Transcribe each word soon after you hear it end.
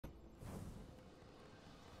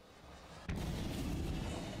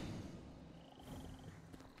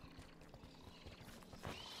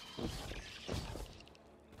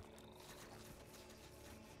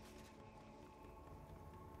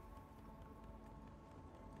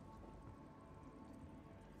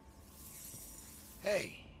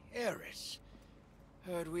Hey, Eris.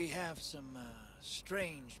 Heard we have some,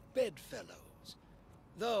 strange bedfellows.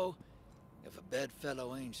 Though, if a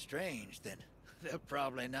bedfellow ain't strange, then they're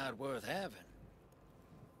probably not worth having.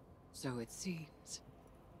 So it seems.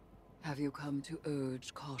 Have you come to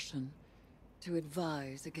urge caution? To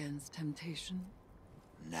advise against temptation?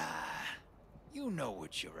 Nah. You know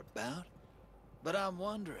what you're about. But I'm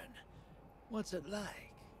wondering, what's it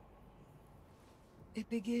like? It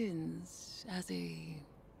begins as a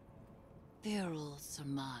feral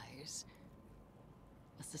surmise.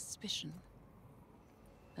 A suspicion.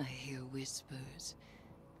 I hear whispers,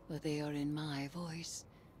 but they are in my voice.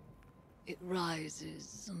 It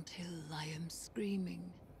rises until I am screaming.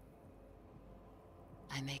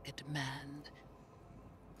 I make a demand.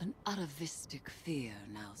 An atavistic fear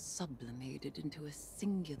now sublimated into a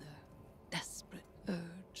singular, desperate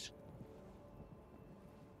urge.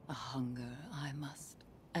 A hunger I must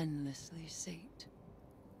endlessly sate.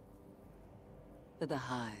 But the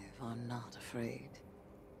Hive are not afraid.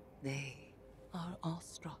 They are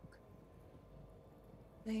awestruck.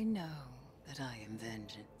 They know that I am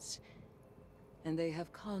vengeance, and they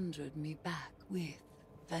have conjured me back with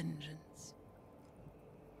vengeance.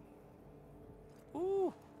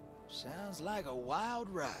 Ooh, sounds like a wild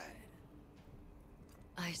ride.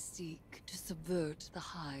 I seek to subvert the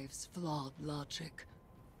Hive's flawed logic.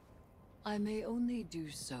 I may only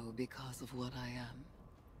do so because of what I am,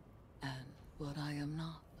 and what I am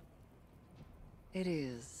not. It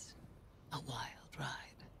is a wild ride.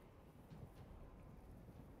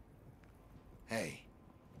 Hey,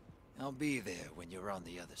 I'll be there when you're on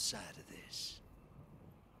the other side of this.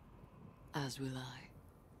 As will I.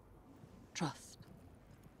 Trust.